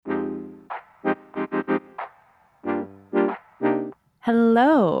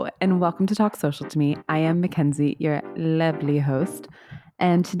Hello, and welcome to Talk Social to Me. I am Mackenzie, your lovely host.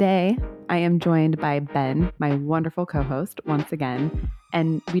 And today I am joined by Ben, my wonderful co host, once again.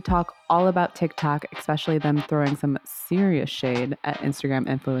 And we talk all about TikTok, especially them throwing some serious shade at Instagram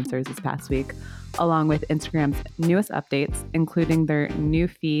influencers this past week, along with Instagram's newest updates, including their new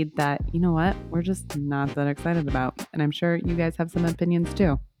feed that, you know what, we're just not that excited about. And I'm sure you guys have some opinions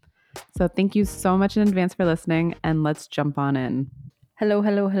too. So thank you so much in advance for listening, and let's jump on in. Hello,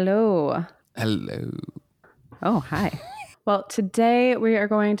 hello, hello. Hello. Oh, hi. Well, today we are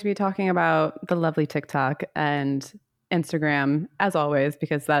going to be talking about the lovely TikTok and Instagram, as always,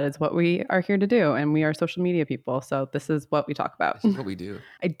 because that is what we are here to do. And we are social media people. So this is what we talk about. This is what we do.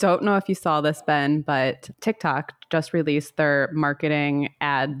 I don't know if you saw this, Ben, but TikTok just released their marketing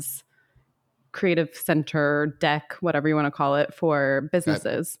ads, creative center deck, whatever you want to call it, for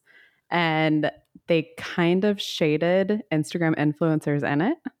businesses. And they kind of shaded Instagram influencers in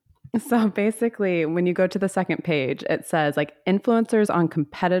it. So basically, when you go to the second page, it says like influencers on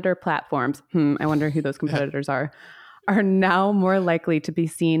competitor platforms. I wonder who those competitors are now more likely to be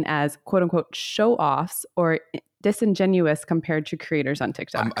seen as quote unquote show offs or disingenuous compared to creators on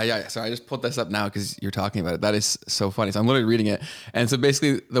TikTok. So I just pulled this up now because you're talking about it. That is so funny. So I'm literally reading it. And so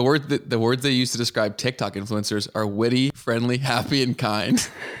basically the words they use to describe TikTok influencers are witty, friendly, happy, and kind.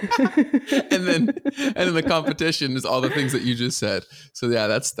 and then the competition is all the things that you just said. So yeah,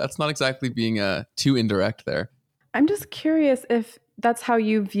 that's not exactly being too indirect there. I'm just curious if that's how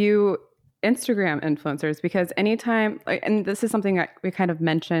you view Instagram influencers, because anytime, and this is something that we kind of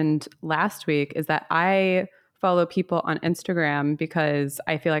mentioned last week, is that I follow people on Instagram because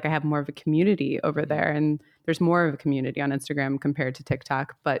I feel like I have more of a community over there, and there's more of a community on Instagram compared to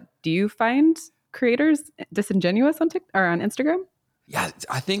TikTok. But do you find creators disingenuous on TikTok or on Instagram? Yeah,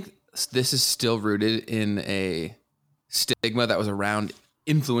 I think this is still rooted in a stigma that was around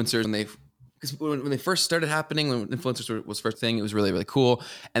influencers because when they first started happening, when influencers was first thing, it was really, really cool.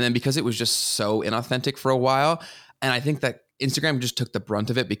 And then because it was just so inauthentic for a while, and I think that Instagram just took the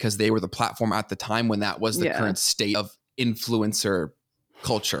brunt of it because they were the platform at the time when that was the current state of influencer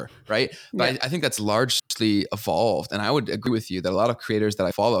culture, right? But I think that's largely evolved. And I would agree with you that a lot of creators that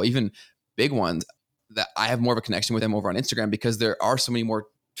I follow, even big ones, that I have more of a connection with them over on Instagram because there are so many more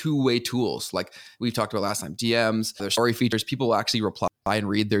two-way tools. Like we talked about last time, DMs, their story features, people will actually reply and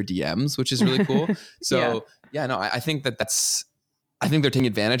read their DMs, which is really cool. So I think I think they're taking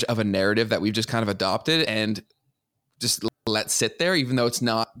advantage of a narrative that we've just kind of adopted and just let sit there, even though it's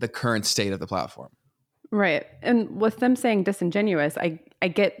not the current state of the platform. Right. And with them saying disingenuous, I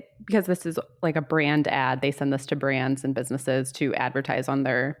get, because this is like a brand ad. They send this to brands and businesses to advertise on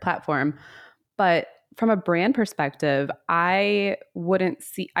their platform. But from a brand perspective, I would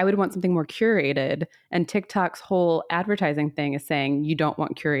want something more curated. And TikTok's whole advertising thing is saying you don't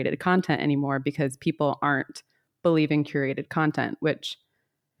want curated content anymore because people aren't believing curated content, which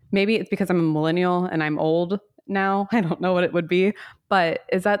maybe it's because I'm a millennial and I'm old now. I don't know what it would be, but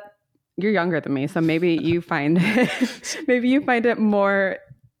you're younger than me, so maybe you find it more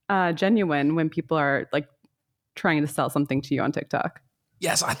genuine when people are like trying to sell something to you on TikTok.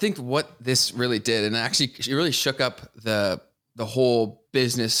 Yes, I think what this really did, and actually it really shook up the whole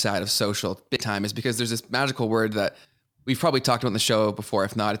business side of social big time, is because there's this magical word that we've probably talked about in the show before.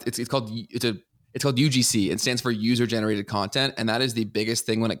 If not, it's called UGC. It stands for user generated content. And that is the biggest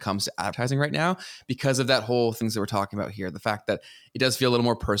thing when it comes to advertising right now because of that whole things that we're talking about here. The fact that it does feel a little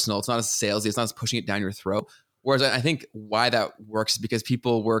more personal. It's not as salesy. It's not as pushing it down your throat. Whereas I think why that works is because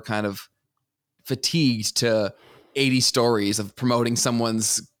people were kind of fatigued to 80 stories of promoting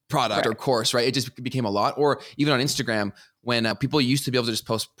someone's product or course, right? It just became a lot. Or even on Instagram, when people used to be able to just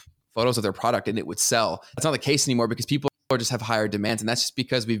post photos of their product and it would sell. That's not the case anymore because people just have higher demands. And that's just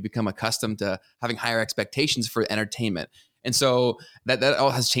because we've become accustomed to having higher expectations for entertainment. And so that all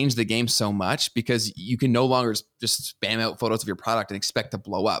has changed the game so much because you can no longer just spam out photos of your product and expect to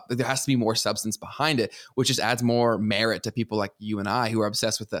blow up. There has to be more substance behind it, which just adds more merit to people like you and I who are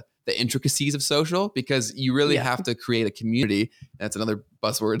obsessed with the intricacies of social, because you really have to create a community. That's another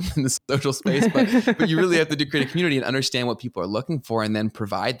buzzword in the social space, but you really have to create a community and understand what people are looking for and then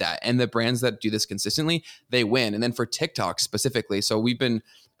provide that. And the brands that do this consistently, they win. And then for TikTok specifically, so we've been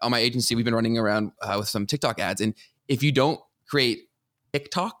on my agency, we've been running around with some TikTok ads, and if you don't create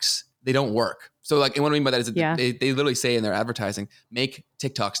TikToks, they don't work. So like, and what I mean by that is that they literally say in their advertising, make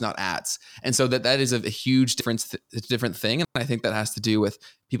TikToks, not ads. And so that is a huge different thing. And I think that has to do with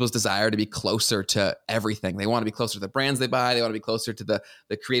people's desire to be closer to everything. They want to be closer to the brands they buy. They want to be closer to the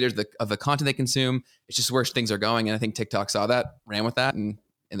creators of the content they consume. It's just where things are going. And I think TikTok saw that, ran with that, and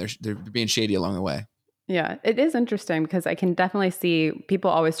they're being shady along the way. Yeah, it is interesting because I can definitely see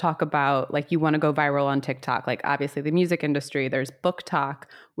people always talk about like you want to go viral on TikTok. Like obviously the music industry, there's book talk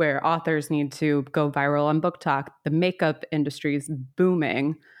where authors need to go viral on book talk. The makeup industry is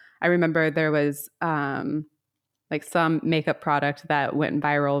booming. I remember there was like some makeup product that went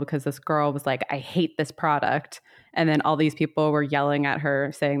viral because this girl was like, I hate this product. And then all these people were yelling at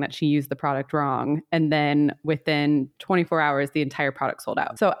her saying that she used the product wrong. And then within 24 hours, the entire product sold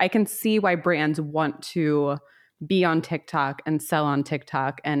out. So I can see why brands want to be on TikTok and sell on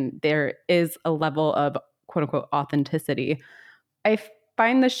TikTok. And there is a level of quote unquote authenticity. I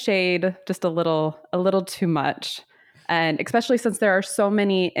find the shade just a little too much. And especially since there are so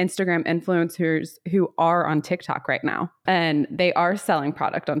many Instagram influencers who are on TikTok right now and they are selling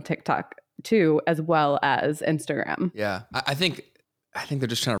product on TikTok too, as well as Instagram. Yeah. I think they're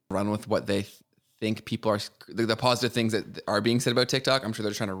just trying to run with what they think people are, the positive things that are being said about TikTok. I'm sure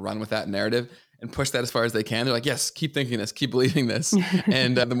they're trying to run with that narrative and push that as far as they can. They're like, yes, keep thinking this, keep believing this.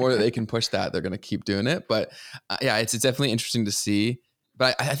 And the more that they can push that, they're going to keep doing it. But yeah, it's definitely interesting to see.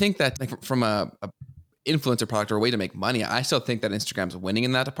 But I think that like from a influencer product or a way to make money, I still think that Instagram's winning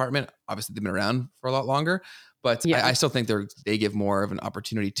in that department. Obviously, they've been around for a lot longer, but Yeah, I still think they give more of an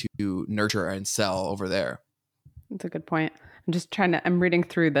opportunity to nurture and sell over there. that's a good point. I'm reading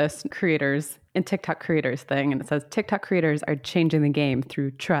through this creators and TikTok creators thing, and it says TikTok creators are changing the game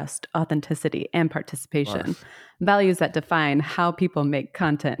through trust, authenticity, and participation. Barf. Values that define how people make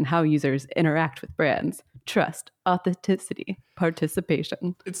content and how users interact with brands. Trust, authenticity,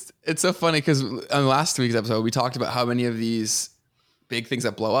 participation. It's so funny because on last week's episode we talked about how many of these big things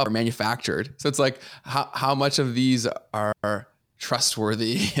that blow up are manufactured. So it's like how much of these are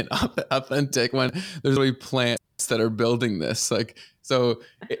trustworthy and authentic when there's really plants that are building this. Like, so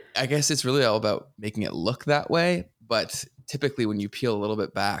I guess it's really all about making it look that way. But typically when you peel a little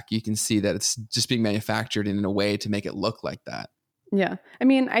bit back, you can see that it's just being manufactured in a way to make it look like that. Yeah. I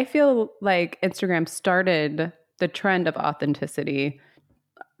mean, I feel like Instagram started the trend of authenticity.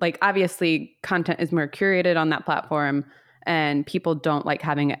 Like, obviously, content is more curated on that platform, and people don't like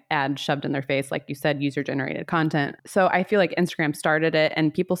having ads shoved in their face. Like you said, user generated content. So I feel like Instagram started it,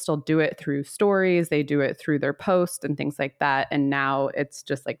 and people still do it through stories. They do it through their posts and things like that. And now it's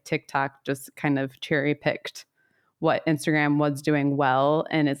just like TikTok just kind of cherry picked what Instagram was doing well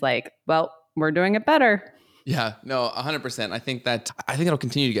and is like, well, we're doing it better. Yeah, no, 100%. I think it'll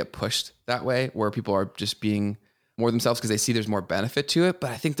continue to get pushed that way where people are just being more themselves because they see there's more benefit to it.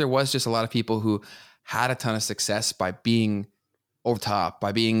 But I think there was just a lot of people who had a ton of success by being over top,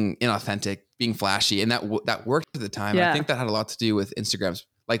 by being inauthentic, being flashy, and that worked at the time. Yeah. I think that had a lot to do with Instagram's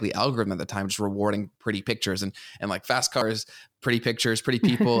likely algorithm at the time, just rewarding pretty pictures and like fast cars, pretty pictures, pretty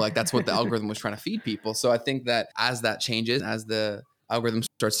people. Like that's what the algorithm was trying to feed people. So I think that as that changes, as the algorithm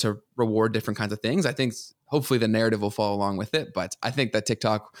starts to reward different kinds of things, I think hopefully the narrative will follow along with it. But I think that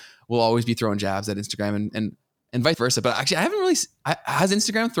TikTok will always be throwing jabs at Instagram and vice versa. But actually, I haven't really, has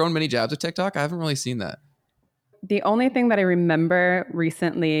Instagram thrown many jabs at TikTok? I haven't really seen that. The only thing that I remember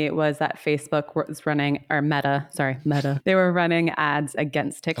recently was that Facebook was running, or Meta, they were running ads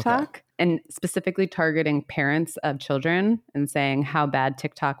against TikTok. Okay. And specifically targeting parents of children and saying how bad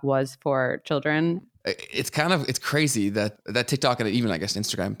TikTok was for children. It's crazy that TikTok and even I guess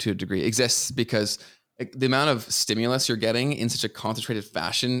Instagram to a degree exists because the amount of stimulus you're getting in such a concentrated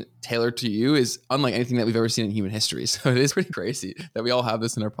fashion tailored to you is unlike anything that we've ever seen in human history. So it is pretty crazy that we all have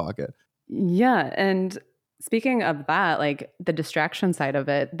this in our pocket. Yeah. And speaking of that, like the distraction side of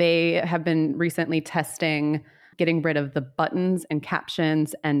it, they have been recently testing getting rid of the buttons and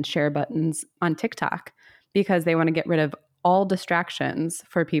captions and share buttons on TikTok because they want to get rid of all distractions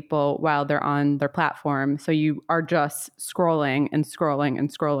for people while they're on their platform. So you are just scrolling and scrolling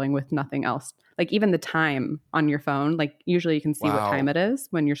and scrolling with nothing else. Like even the time on your phone, like usually you can see what time it is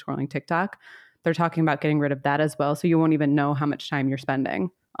when you're scrolling TikTok. They're talking about getting rid of that as well. So you won't even know how much time you're spending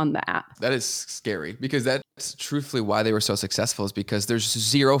on the app. That is scary because that's truthfully why they were so successful is because there's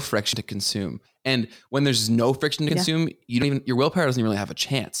zero friction to consume. And when there's no friction to consume, your willpower doesn't even really have a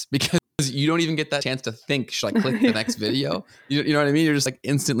chance because you don't even get that chance to think, should I click the next video? You know what I mean? You're just like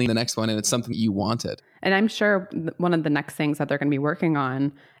instantly the next one and it's something you wanted. And I'm sure one of the next things that they're going to be working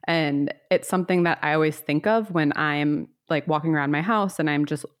on, and it's something that I always think of when I'm like walking around my house and I'm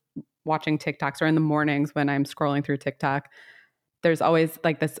just watching TikToks or in the mornings when I'm scrolling through TikTok, there's always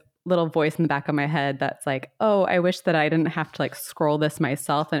like this little voice in the back of my head that's like, oh, I wish that I didn't have to like scroll this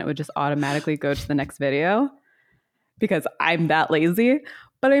myself and it would just automatically go to the next video because I'm that lazy.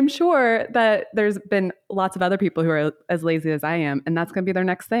 But I'm sure that there's been lots of other people who are as lazy as I am, and that's going to be their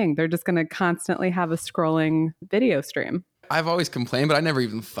next thing. They're just going to constantly have a scrolling video stream. I've always complained, but I never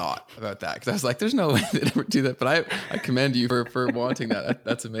even thought about that because I was like, there's no way they'd ever do that. But I commend you for wanting that.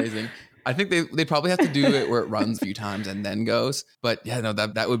 That's amazing. I think they probably have to do it where it runs a few times and then goes. But yeah, no,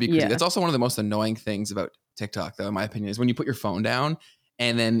 that would be crazy. Yeah. That's also one of the most annoying things about TikTok, though, in my opinion, is when you put your phone down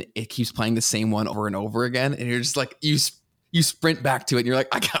and then it keeps playing the same one over and over again, and you're just like you sprint back to it and you're like,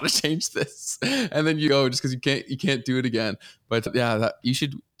 I gotta change this, and then you go just because you can't do it again. But yeah, you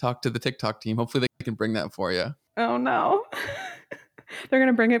should talk to the TikTok team. Hopefully they can bring that for you. Oh no. They're going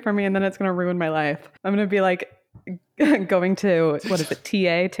to bring it for me and then it's going to ruin my life. I'm going to be like going to, what is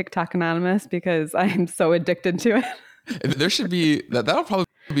it, TikTok Anonymous, because I'm so addicted to it. There should be that'll probably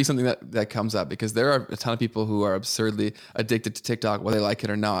be something that comes up because there are a ton of people who are absurdly addicted to TikTok, whether they like it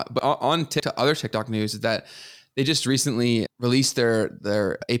or not. But on TikTok, other TikTok news is that they just recently released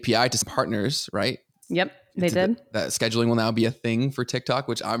their API to some partners, right? Yep, they did. That scheduling will now be a thing for TikTok,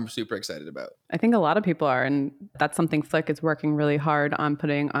 which I'm super excited about. I think a lot of people are, and that's something Flick is working really hard on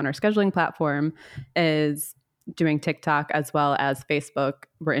putting on our scheduling platform, is doing TikTok as well as Facebook.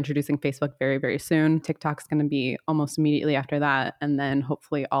 We're introducing Facebook very, very soon. TikTok's going to be almost immediately after that, and then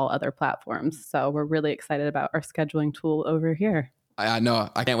hopefully all other platforms. So we're really excited about our scheduling tool over here. I know.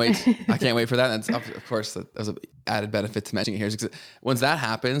 I can't wait. I can't wait for that. And of course, there's an added benefit to mentioning it here. Because once that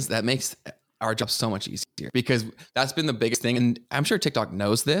happens, that makes our job so much easier, because that's been the biggest thing. And I'm sure TikTok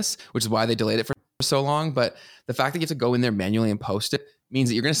knows this, which is why they delayed it for so long. But the fact that you have to go in there manually and post it means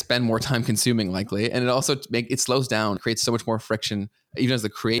that you're going to spend more time consuming, likely. And it also it slows down, creates so much more friction, even as the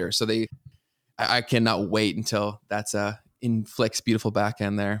creator. So I cannot wait until that's in Flick's beautiful back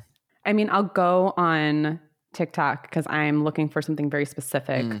end there. I mean, I'll go on TikTok because I'm looking for something very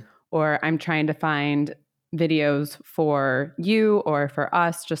specific, or I'm trying to find videos for you or for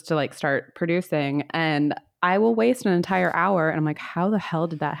us just to like start producing, and I will waste an entire hour and I'm like, how the hell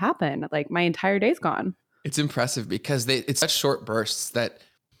did that happen? Like my entire day's gone. It's impressive because it's such short bursts that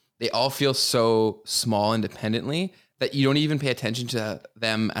they all feel so small independently that you don't even pay attention to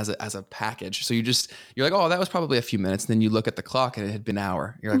them as a package. So you're like, oh, that was probably a few minutes. And then you look at the clock and it had been an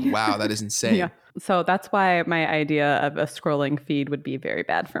hour. You're like, wow, that is insane. Yeah. So that's why my idea of a scrolling feed would be very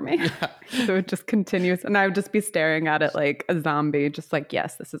bad for me. Yeah. So it just continues, and I would just be staring at it like a zombie, just like,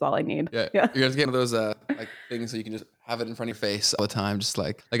 yes, this is all I need. Yeah. You're gonna get one of those like things so you can just have it in front of your face all the time, just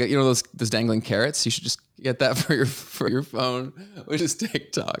like those dangling carrots. You should just get that for your phone, which is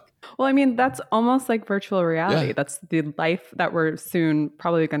TikTok. Well, I mean, that's almost like virtual reality. Yeah. That's the life that we're soon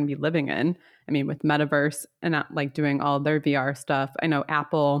probably going to be living in. I mean, with Metaverse and like doing all their VR stuff. I know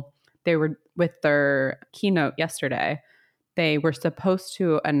Apple, they were with their keynote yesterday. They were supposed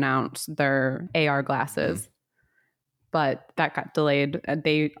to announce their AR glasses, but that got delayed.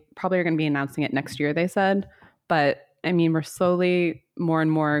 They probably are going to be announcing it next year, they said. But I mean, we're slowly more and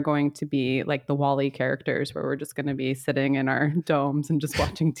more going to be like the WALL-E characters, where we're just going to be sitting in our domes and just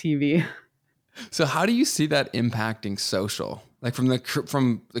watching TV. So how do you see that impacting social, like from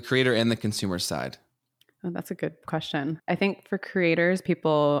the creator and the consumer side? Oh, that's a good question. I think for creators,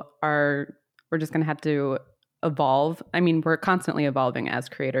 we're just going to have to evolve. I mean, we're constantly evolving as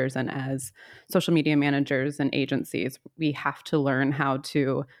creators and as social media managers and agencies. We have to learn how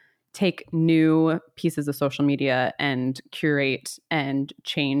to take new pieces of social media and curate and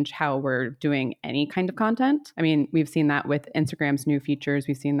change how we're doing any kind of content. I mean, we've seen that with Instagram's new features.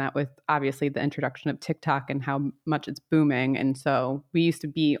 We've seen that with obviously the introduction of TikTok and how much it's booming. And so we used to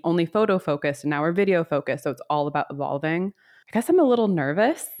be only photo focused and now we're video focused. So it's all about evolving. I guess I'm a little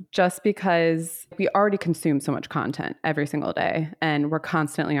nervous just because we already consume so much content every single day and we're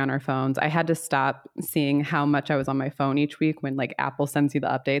constantly on our phones. I had to stop seeing how much I was on my phone each week when like Apple sends you the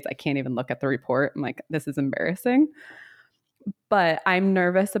updates. I can't even look at the report. I'm like, this is embarrassing. But I'm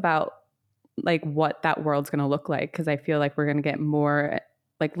nervous about like what that world's going to look like, because I feel like we're going to get more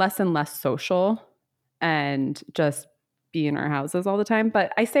like less and less social and just be in our houses all the time.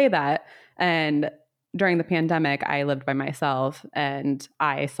 But I say that, and during the pandemic, I lived by myself and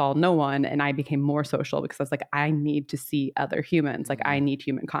I saw no one, and I became more social because I was like, I need to see other humans. Like I need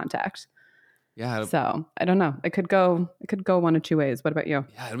human contact. Yeah. So I don't know. It could go one of two ways. What about you?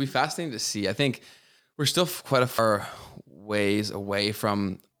 Yeah, it'll be fascinating to see. I think we're still quite a far ways away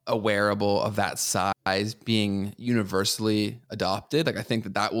from a wearable of that size being universally adopted. Like I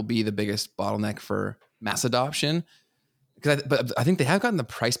think that will be the biggest bottleneck for mass adoption. But I think they have gotten the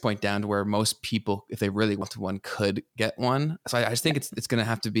price point down to where most people, if they really want one, could get one. So I just think it's going to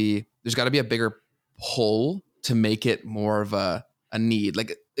have to be, there's got to be a bigger pull to make it more of a need.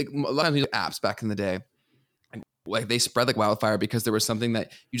 Like a lot of these apps back in the day, like they spread like wildfire because there was something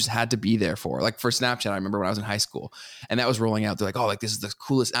that you just had to be there for. Like for Snapchat, I remember when I was in high school and that was rolling out. They're like, oh, like this is the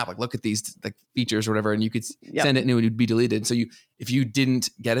coolest app. Like look at these like features or whatever. And you could Yep. send it and it would be deleted. So if you didn't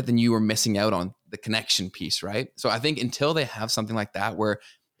get it, then you were missing out on the connection piece, right? So I think until they have something like that where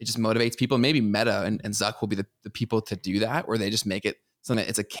it just motivates people, maybe Meta and Zuck will be the people to do that, where they just make it something that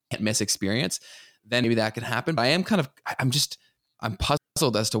it's a can't miss experience, then maybe that can happen. But I'm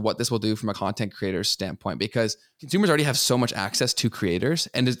puzzled as to what this will do from a content creator's standpoint, because consumers already have so much access to creators.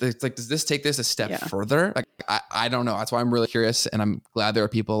 And does this take this a step further? Like, I don't know. That's why I'm really curious. And I'm glad there are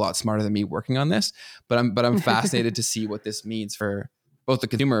people a lot smarter than me working on this, but I'm fascinated to see what this means for both the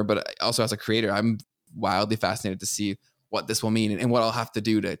consumer, but also as a creator. I'm wildly fascinated to see what this will mean and what I'll have to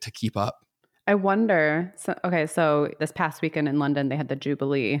do to keep up. I wonder. So this past weekend in London, they had the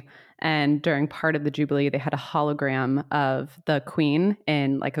Jubilee. And during part of the Jubilee, they had a hologram of the Queen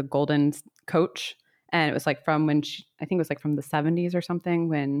in like a golden coach. And it was like from when I think it was like from the 70s or something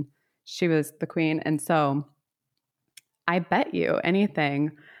when she was the Queen. And so I bet you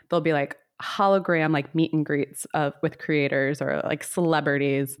anything, there'll be like hologram, like meet and greets with creators or like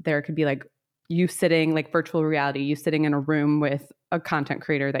celebrities. There could be like you sitting, like virtual reality, you sitting in a room with a content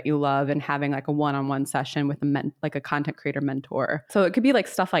creator that you love and having like a one-on-one session with like a content creator mentor. So it could be like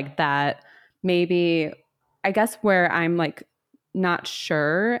stuff like that. Maybe, I guess where I'm like not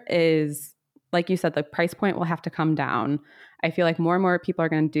sure is, like you said, the price point will have to come down. I feel like more and more people are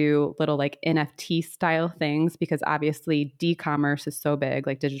going to do little like NFT style things because obviously d-commerce is so big,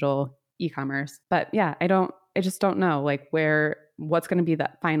 like digital e-commerce. But yeah, I just don't know like what's going to be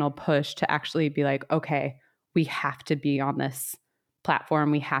that final push to actually be like, okay, we have to be on this platform.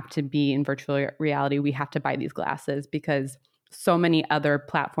 We have to be in virtual reality. We have to buy these glasses because so many other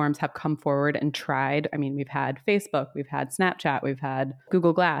platforms have come forward and tried. I mean, we've had Facebook, we've had Snapchat, we've had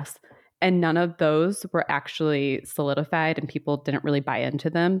Google Glass, and none of those were actually solidified and people didn't really buy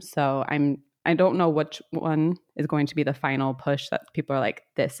into them. So I don't know which one is going to be the final push that people are like,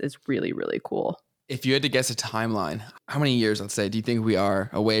 this is really, really cool. If you had to guess a timeline, how many years, let's say, do you think we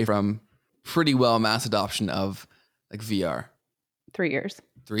are away from pretty well mass adoption of like VR? 3 years.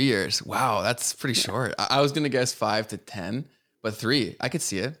 3 years. Wow, that's pretty short. I was going to guess 5 to 10, but 3, I could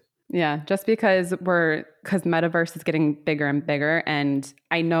see it. Yeah, just because metaverse is getting bigger and bigger. And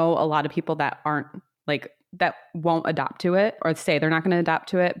I know a lot of people that won't adopt to it or say they're not going to adopt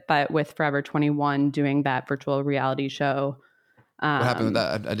to it. But with Forever 21 doing that virtual reality show. What happened with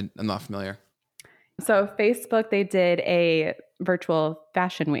that? I'm not familiar. So Facebook, they did a virtual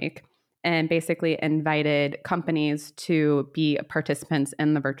fashion week and basically invited companies to be participants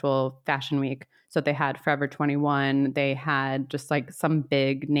in the virtual fashion week. So they had Forever 21, they had just like some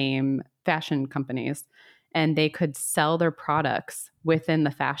big name fashion companies, and they could sell their products within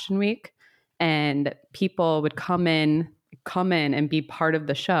the fashion week, and people would come in and be part of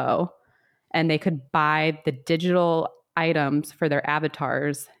the show, and they could buy the digital items for their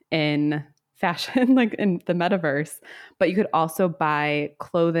avatars in fashion, like in the metaverse, but you could also buy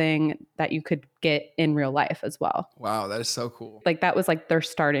clothing that you could get in real life as well. Wow, that is so cool. Like that was like their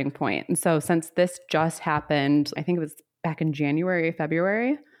starting point. And so since this just happened, I think it was back in January,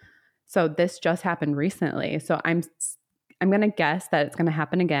 February. So this just happened recently. So I'm going to guess that it's going to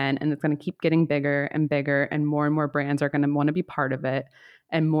happen again, and it's going to keep getting bigger and bigger, and more brands are going to want to be part of it.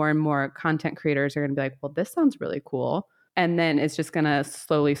 And more content creators are going to be like, well, this sounds really cool. And then it's just going to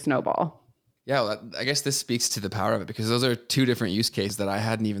slowly snowball. Yeah, well, I guess this speaks to the power of it, because those are two different use cases that I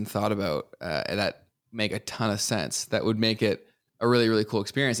hadn't even thought about that make a ton of sense. That would make it a really, really cool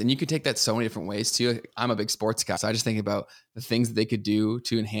experience. And you could take that so many different ways too. I'm a big sports guy, so I just think about the things that they could do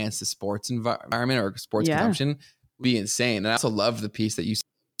to enhance the sports environment or sports consumption would be insane. And I also love the piece that you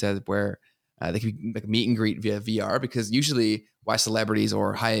said where they could like meet and greet via VR, because usually why celebrities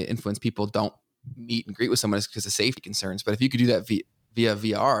or high influence people don't meet and greet with someone is because of safety concerns. But if you could do that via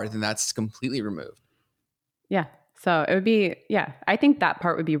VR, then that's completely removed. Yeah. So it would be, I think that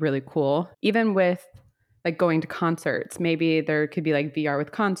part would be really cool. Even with like going to concerts, maybe there could be like VR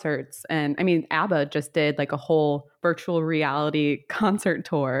with concerts. And I mean, ABBA just did like a whole virtual reality concert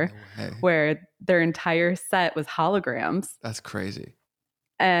tour where their entire set was holograms. That's crazy.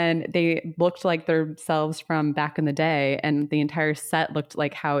 And they looked like themselves from back in the day. And the entire set looked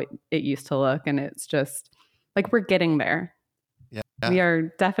like how it used to look. And it's just like, we're getting there. Yeah. We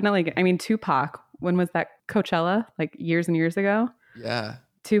are definitely, I mean, Tupac, when was that? Coachella? Like years and years ago? Yeah.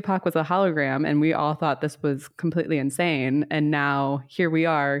 Tupac was a hologram, and we all thought this was completely insane. And now here we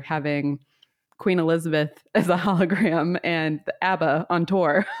are having Queen Elizabeth as a hologram and ABBA on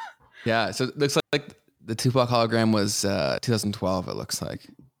tour. Yeah. So it looks like the Tupac hologram was 2012, it looks like.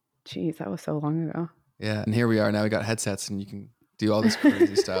 Jeez, that was so long ago. Yeah. And here we are now. We got headsets and you can do all this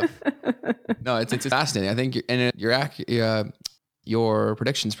crazy stuff. No, it's fascinating. I think your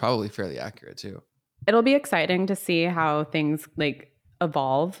prediction's probably fairly accurate too. It'll be exciting to see how things like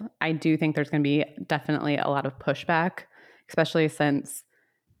evolve. I do think there's going to be definitely a lot of pushback, especially since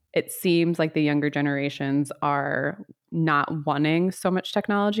it seems like the younger generations are not wanting so much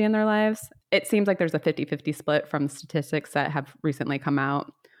technology in their lives. It seems like there's a 50-50 split from statistics that have recently come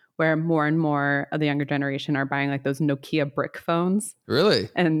out where more and more of the younger generation are buying like those Nokia brick phones Really?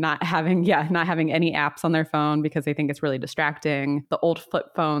 and not having any apps on their phone because they think it's really distracting. The old flip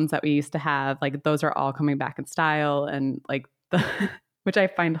phones that we used to have, like those are all coming back in style and like the which I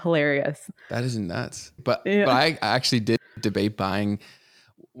find hilarious. That is nuts. But Yeah. I actually did debate buying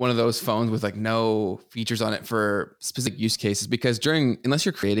one of those phones with like no features on it for specific use cases because unless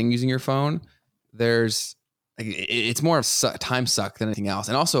you're creating using your phone, there's like it's more of a time suck than anything else,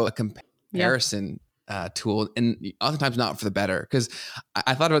 and also a comparison tool, and oftentimes not for the better. Because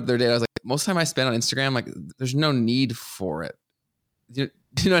I thought about the other day, I was like, most of the time I spend on Instagram, like there's no need for it. Do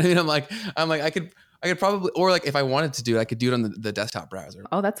you know what I mean? I'm like, I could probably, or like if I wanted to do it, I could do it on the desktop browser.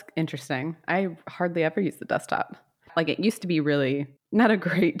 Oh, that's interesting. I hardly ever use the desktop. Like it used to be really not a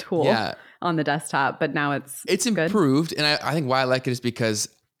great tool on the desktop, but now it's improved. And I think why I like it is because,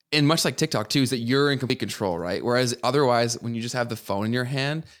 and much like TikTok too, is that you're in complete control, right? Whereas otherwise, when you just have the phone in your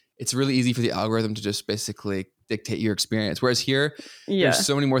hand, it's really easy for the algorithm to just basically dictate your experience. Whereas here, there's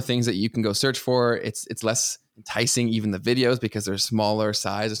so many more things that you can go search for. It's less enticing, even the videos, because they're smaller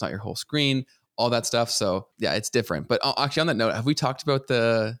size. It's not your whole screen, all that stuff. So yeah, it's different. But actually on that note, have we talked about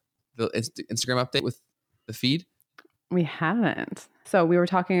the Instagram update with the feed? We haven't. So we were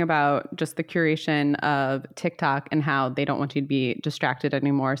talking about just the curation of TikTok and how they don't want you to be distracted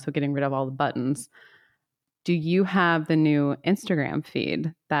anymore. So getting rid of all the buttons. Do you have the new Instagram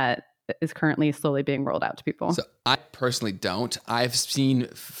feed that is currently slowly being rolled out to people? So I personally don't. I've seen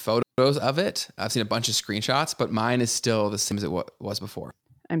photos of it. I've seen a bunch of screenshots, but mine is still the same as it was before.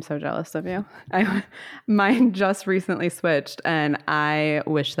 I'm so jealous of you. Mine just recently switched and I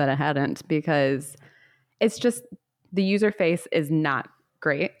wish that I hadn't because it's just the user face is not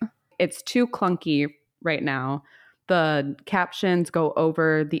great. It's too clunky right now. The captions go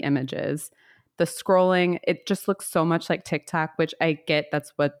over the images. The scrolling, it just looks so much like TikTok, which I get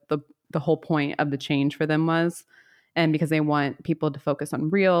that's what the whole point of the change for them was. And because they want people to focus on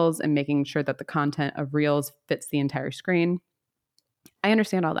Reels and making sure that the content of Reels fits the entire screen. I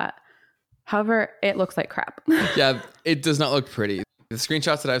understand all that. However, it looks like crap. Yeah, it does not look pretty. The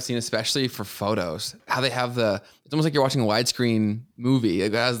screenshots that I've seen, especially for photos, how they have it's almost like you're watching a widescreen movie.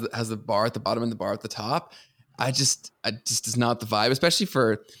 It has the bar at the bottom and the bar at the top. I just is not the vibe, especially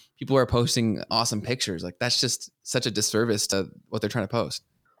for people who are posting awesome pictures. Like that's just such a disservice to what they're trying to post.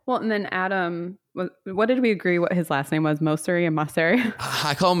 Well, and then Adam, what did we agree what his last name was? Mosseri and Mosseri?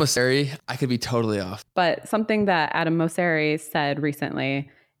 I call him Mosseri. I could be totally off. But something that Adam Mosseri said recently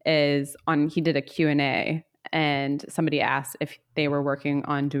is he did a Q&A and somebody asked if they were working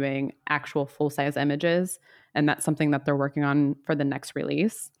on doing actual full-size images. And that's something that they're working on for the next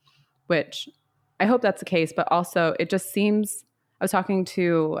release, which I hope that's the case. But also it just seems, I was talking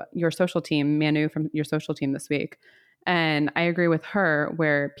to your social team, Manu from your social team this week, and I agree with her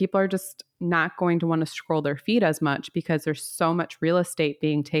where people are just not going to want to scroll their feed as much because there's so much real estate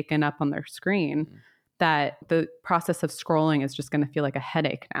being taken up on their screen that the process of scrolling is just going to feel like a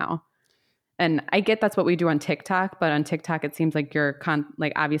headache now. And I get that's what we do on TikTok, but on TikTok, it seems like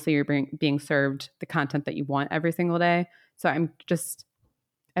obviously you're being served the content that you want every single day. So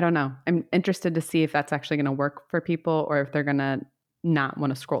I don't know. I'm interested to see if that's actually going to work for people or if they're going to not want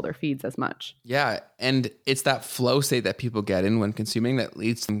to scroll their feeds as much. Yeah. And it's that flow state that people get in when consuming that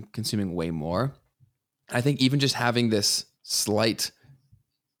leads to them consuming way more. I think even just having this slight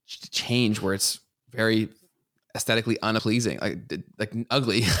change where it's very aesthetically unpleasing, like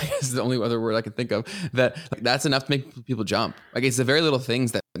ugly is the only other word I can think of, that's enough to make people jump. Like it's the very little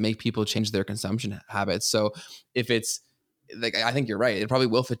things that make people change their consumption habits. So if it's like, I think you're right, it probably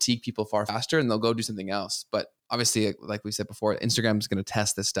will fatigue people far faster and they'll go do something else. But obviously, like we said before, Instagram is going to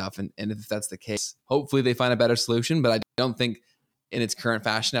test this stuff. And if that's the case, hopefully they find a better solution. But I don't think in its current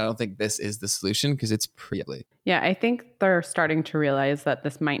fashion, I don't think this is the solution because it's pretty ugly. Yeah, I think they're starting to realize that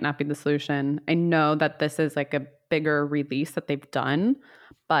this might not be the solution. I know that this is like a bigger release that they've done.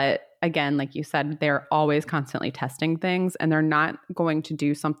 But again, like you said, they're always constantly testing things and they're not going to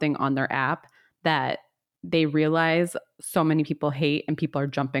do something on their app that they realize so many people hate and people are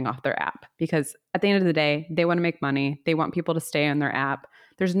jumping off their app because at the end of the day, they want to make money. They want people to stay on their app.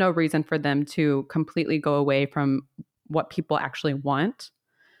 There's no reason for them to completely go away from what people actually want.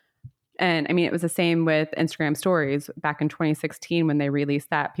 And I mean, it was the same with Instagram stories back in 2016 when they released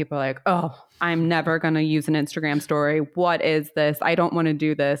that. People are like, oh, I'm never going to use an Instagram story. What is this? I don't want to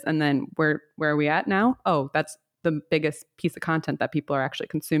do this. And then where are we at now? Oh, that's the biggest piece of content that people are actually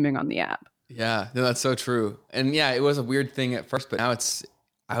consuming on the app. Yeah, no, that's so true. And yeah, it was a weird thing at first, but now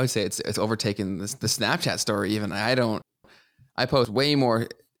I would say it's overtaken the Snapchat story. Even I post way more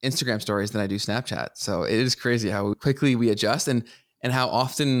Instagram stories than I do Snapchat. So it is crazy how quickly we adjust and how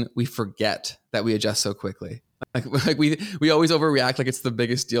often we forget that we adjust so quickly. Like we always overreact like it's the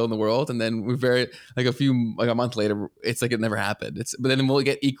biggest deal in the world, and then we're very like a month later, it's like it never happened. But then we'll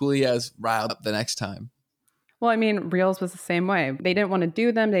get equally as riled up the next time. Well, I mean, Reels was the same way. They didn't want to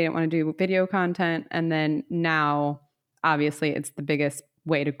do them. They didn't want to do video content. And then now, obviously, it's the biggest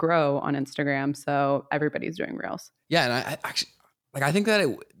way to grow on Instagram. So everybody's doing Reels. Yeah, and I actually I think that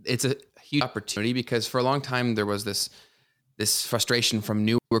it's a huge opportunity because for a long time there was this frustration from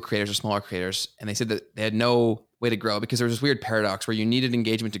newer creators or smaller creators, and they said that they had no way to grow because there was this weird paradox where you needed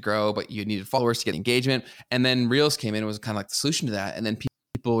engagement to grow, but you needed followers to get engagement. And then Reels came in and was kind of like the solution to that. And then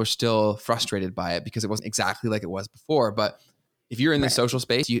people were still frustrated by it because it wasn't exactly like it was before. But if you're in the social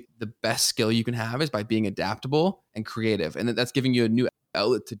space, the best skill you can have is by being adaptable and creative, and that's giving you a new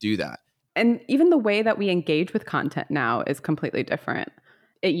outlet to do that. And even the way that we engage with content now is completely different.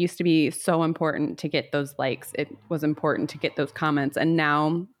 It used to be so important to get those likes. It was important to get those comments. And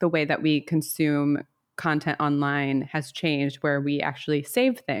now the way that we consume content online has changed, where we actually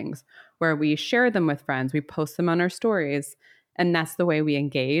save things, where we share them with friends, we post them on our stories, and that's the way we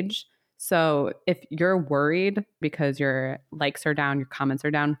engage. So if you're worried because your likes are down, your comments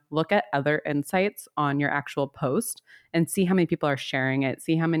are down, look at other insights on your actual post and see how many people are sharing it,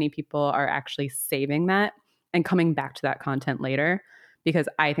 see how many people are actually saving that and coming back to that content later, because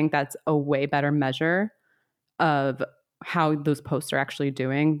I think that's a way better measure of how those posts are actually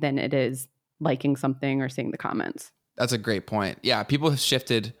doing than it is liking something or seeing the comments. That's a great point. Yeah, people have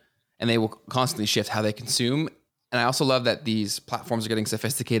shifted and they will constantly shift how they consume. And I also love that these platforms are getting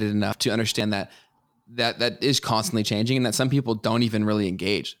sophisticated enough to understand that is constantly changing and that some people don't even really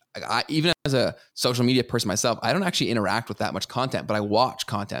engage. Even as a social media person myself, I don't actually interact with that much content, but I watch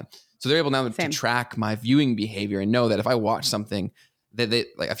content. So they're able now to track my viewing behavior and know that if I watch something that they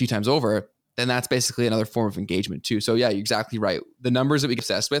like a few times over, then that's basically another form of engagement too. So yeah, you're exactly right. The numbers that we get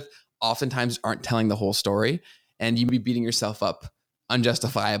obsessed with oftentimes aren't telling the whole story, and you be beating yourself up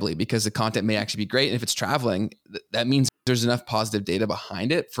unjustifiably because the content may actually be great. And if it's traveling, that means there's enough positive data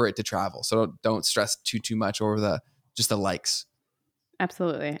behind it for it to travel. So don't stress too much over just the likes.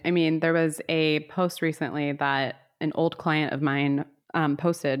 Absolutely. I mean, there was a post recently that an old client of mine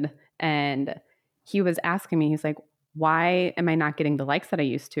posted, and he was asking me, he's like, why am I not getting the likes that I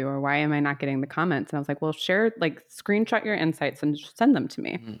used to? Or why am I not getting the comments? And I was like, well, screenshot your insights and send them to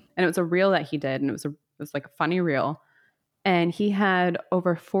me. Mm-hmm. And it was a reel that he did. And it was like a funny reel. And he had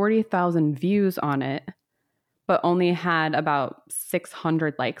over 40,000 views on it, but only had about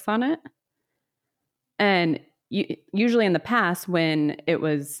 600 likes on it. And usually in the past, when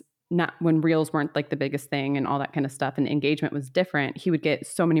reels weren't like the biggest thing and all that kind of stuff, and engagement was different, he would get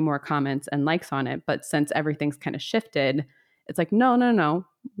so many more comments and likes on it. But since everything's kind of shifted, it's like, no.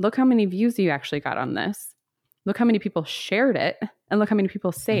 Look how many views you actually got on this. Look how many people shared it, and look how many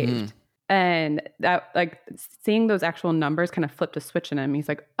people saved. Mm-hmm. And that, like, seeing those actual numbers kind of flipped a switch in him. He's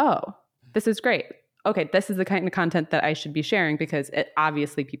like, oh, this is great. Okay, this is the kind of content that I should be sharing because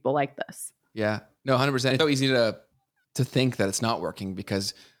obviously people like this. Yeah, no, 100%. It's so easy to think that it's not working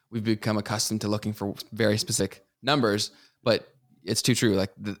because we've become accustomed to looking for very specific numbers, but it's too true.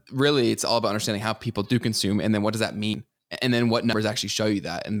 Like really, it's all about understanding how people do consume, and then what does that mean, and then what numbers actually show you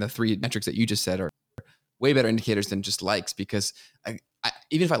that. And the three metrics that you just said are way better indicators than just likes, because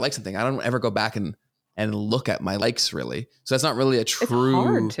even if I like something, I don't ever go back and look at my likes really. So that's not really a true.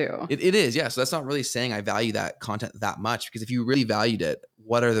 It's hard to. It is, yeah. So that's not really saying I value that content that much, because if you really valued it,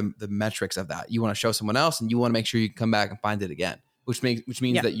 what are the metrics of that? You want to show someone else, and you want to make sure you can come back and find it again, which means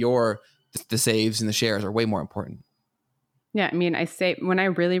that the saves and the shares are way more important. Yeah, I mean, when I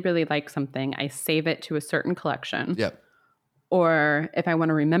really, really like something, I save it to a certain collection. Yep. Or if I want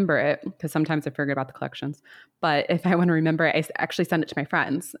to remember it, because sometimes I forget about the collections, but if I want to remember it, I actually send it to my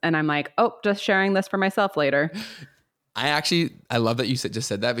friends, and I'm like, oh, just sharing this for myself later. I love that you just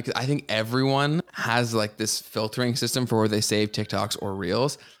said that, because I think everyone has like this filtering system for where they save TikToks or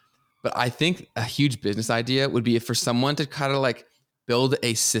Reels. But I think a huge business idea would be for someone to kind of like build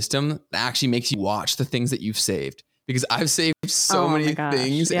a system that actually makes you watch the things that you've saved. Because I've saved so many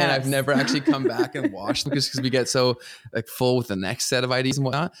things, and I've never actually come back and watched them because we get so like full with the next set of ideas and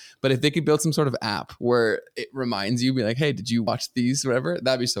whatnot. But if they could build some sort of app where it reminds you, be like, hey, did you watch these, whatever,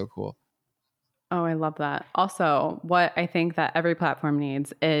 that'd be so cool. Oh, I love that. Also, what I think that every platform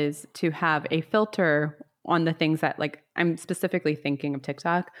needs is to have a filter on the things that, like, I'm specifically thinking of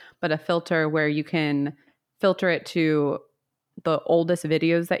TikTok, but a filter where you can filter it to the oldest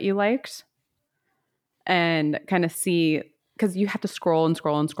videos that you liked and kind of see, because you have to scroll and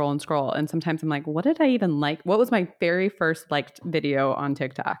scroll and scroll and scroll. And sometimes I'm like, what did I even like? What was my very first liked video on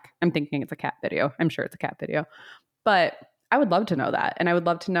TikTok? I'm thinking it's a cat video. I'm sure it's a cat video. But I would love to know that. And I would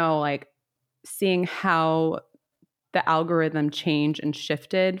love to know, like, seeing how the algorithm changed and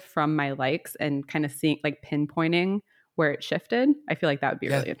shifted from my likes and kind of seeing, like, pinpointing where it shifted. I feel like that would be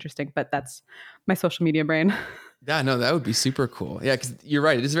Yeah. really interesting, but that's my social media brain. Yeah, no, that would be super cool. Yeah, because you're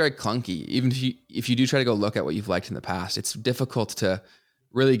right. It is very clunky. Even if you do try to go look at what you've liked in the past, it's difficult to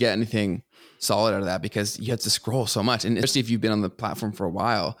really get anything solid out of that because you have to scroll so much. And especially if you've been on the platform for a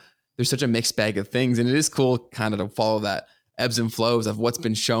while, there's such a mixed bag of things. And it is cool kind of to follow that ebbs and flows of what's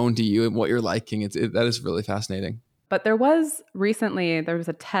been shown to you and what you're liking. That is really fascinating. But there was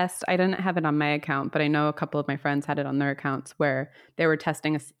a test. I didn't have it on my account, but I know a couple of my friends had it on their accounts where they were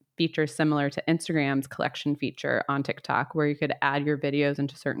testing a feature similar to Instagram's collection feature on TikTok, where you could add your videos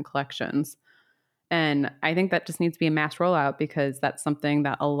into certain collections. And I think that just needs to be a mass rollout because that's something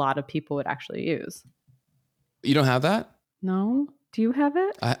that a lot of people would actually use. You don't have that? No? Do you have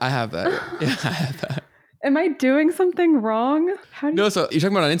it? I have that. Yeah, I have that. Am I doing something wrong? No, so you're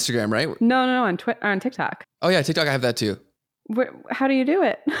talking about on Instagram, right? No, on TikTok. Oh yeah, TikTok, I have that too. How do you do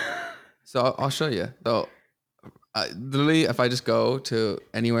it? So I'll show you. So literally, if I just go to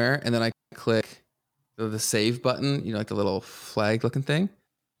anywhere and then I click the save button, like the little flag looking thing,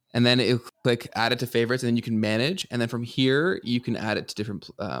 and then it'll click add it to favorites, and then you can manage, and then from here you can add it to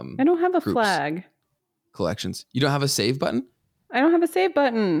different I don't have a groups, flag. collections. You don't have a save button? I don't have a save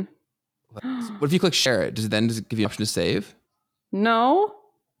button. What if you click share it? Does it give you an option to save? No.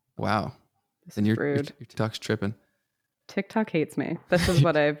 Wow. This Then is your rude. TikTok's tripping. TikTok hates me. This is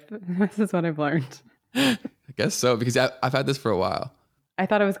what I've learned. I guess so, because I've had this for a while. I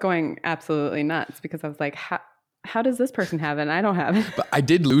thought I was going absolutely nuts because I was like, how does this person have it and I don't have it? But I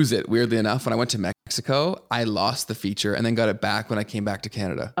did lose it, weirdly enough. When I went to Mexico, I lost the feature and then got it back when I came back to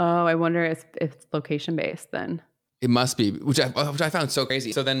Canada. Oh, I wonder if it's location based then. It must be, which I found so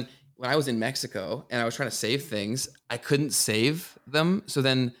crazy. So then when I was in Mexico and I was trying to save things, I couldn't save them. So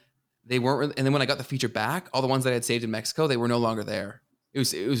then they weren't, and then when I got the feature back, all the ones that I had saved in Mexico, they were no longer there. It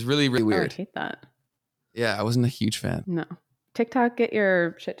was really, really weird. Oh, I hate that. Yeah, I wasn't a huge fan. No. TikTok, get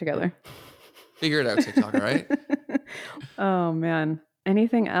your shit together. Figure it out, TikTok, all right? Oh, man.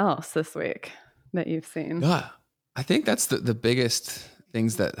 Anything else this week that you've seen? Yeah, I think that's the biggest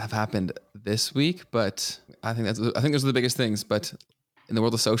things that have happened this week, but I think those are the biggest things. But in the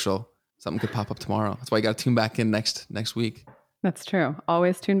world of social, something could pop up tomorrow. That's why you got to tune back in next week. That's true.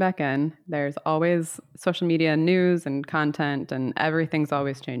 Always tune back in. There's always social media news and content, and everything's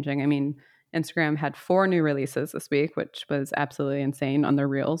always changing. I mean, Instagram had 4 new releases this week, which was absolutely insane on their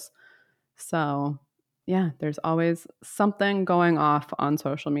reels. So yeah, there's always something going off on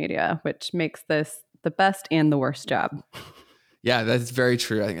social media, which makes this the best and the worst job. Yeah, that's very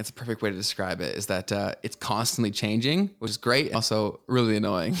true. I think that's a perfect way to describe it, is that it's constantly changing, which is great. Also really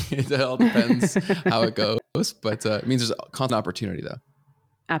annoying. It all depends how it goes, but it means there's a constant opportunity though.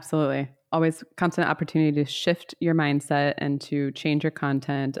 Absolutely. Always constant opportunity to shift your mindset and to change your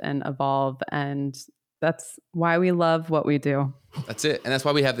content and evolve. And that's why we love what we do. That's it. And that's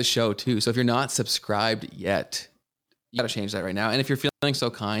why we have the show too. So if you're not subscribed yet, you got to change that right now. And if you're feeling so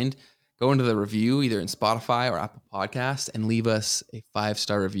kind, go into the review either in Spotify or Apple Podcasts and leave us a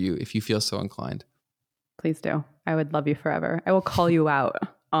 5-star review if you feel so inclined. Please do. I would love you forever. I will call you out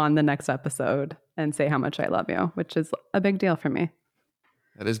on the next episode and say how much I love you, which is a big deal for me.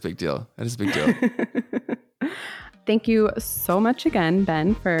 That is a big deal. That is a big deal. Thank you so much again,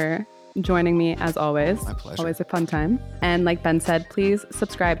 Ben, for joining me as always. My pleasure. Always a fun time. And like Ben said, please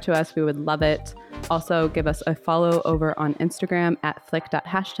subscribe to us. We would love it. Also, give us a follow over on Instagram at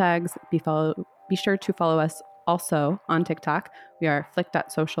flick.hashtags. Be sure to follow us also on TikTok. We are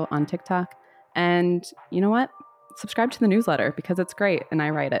flick.social on TikTok. And you know what? Subscribe to the newsletter because it's great and I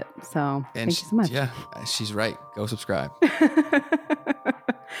write it. So thank you so much. Yeah, she's right. Go subscribe.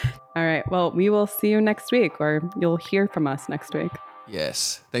 All right. Well, we will see you next week, or you'll hear from us next week.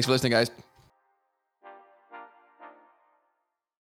 Yes. Thanks for listening, guys.